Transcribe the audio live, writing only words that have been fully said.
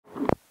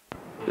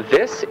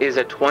This is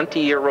a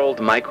 20-year-old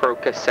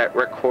micro-cassette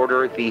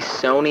recorder, the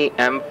Sony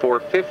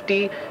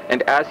M-450,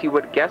 and as you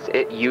would guess,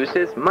 it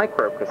uses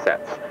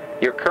micro-cassettes.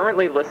 You're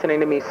currently listening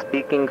to me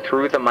speaking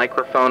through the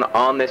microphone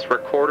on this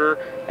recorder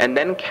and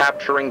then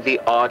capturing the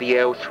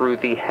audio through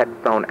the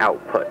headphone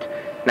output.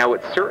 Now,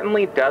 it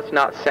certainly does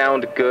not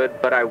sound good,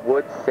 but I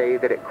would say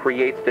that it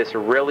creates this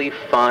really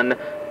fun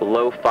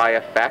lo-fi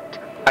effect.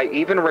 I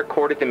even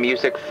recorded the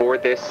music for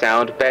this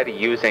sound bed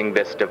using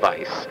this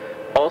device.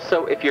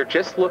 Also, if you're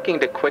just looking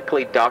to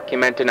quickly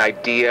document an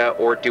idea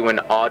or do an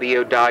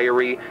audio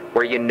diary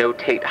where you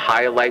notate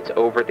highlights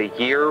over the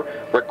year,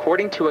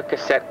 recording to a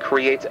cassette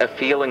creates a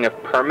feeling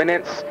of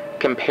permanence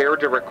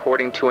compared to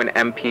recording to an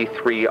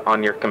MP3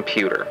 on your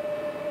computer.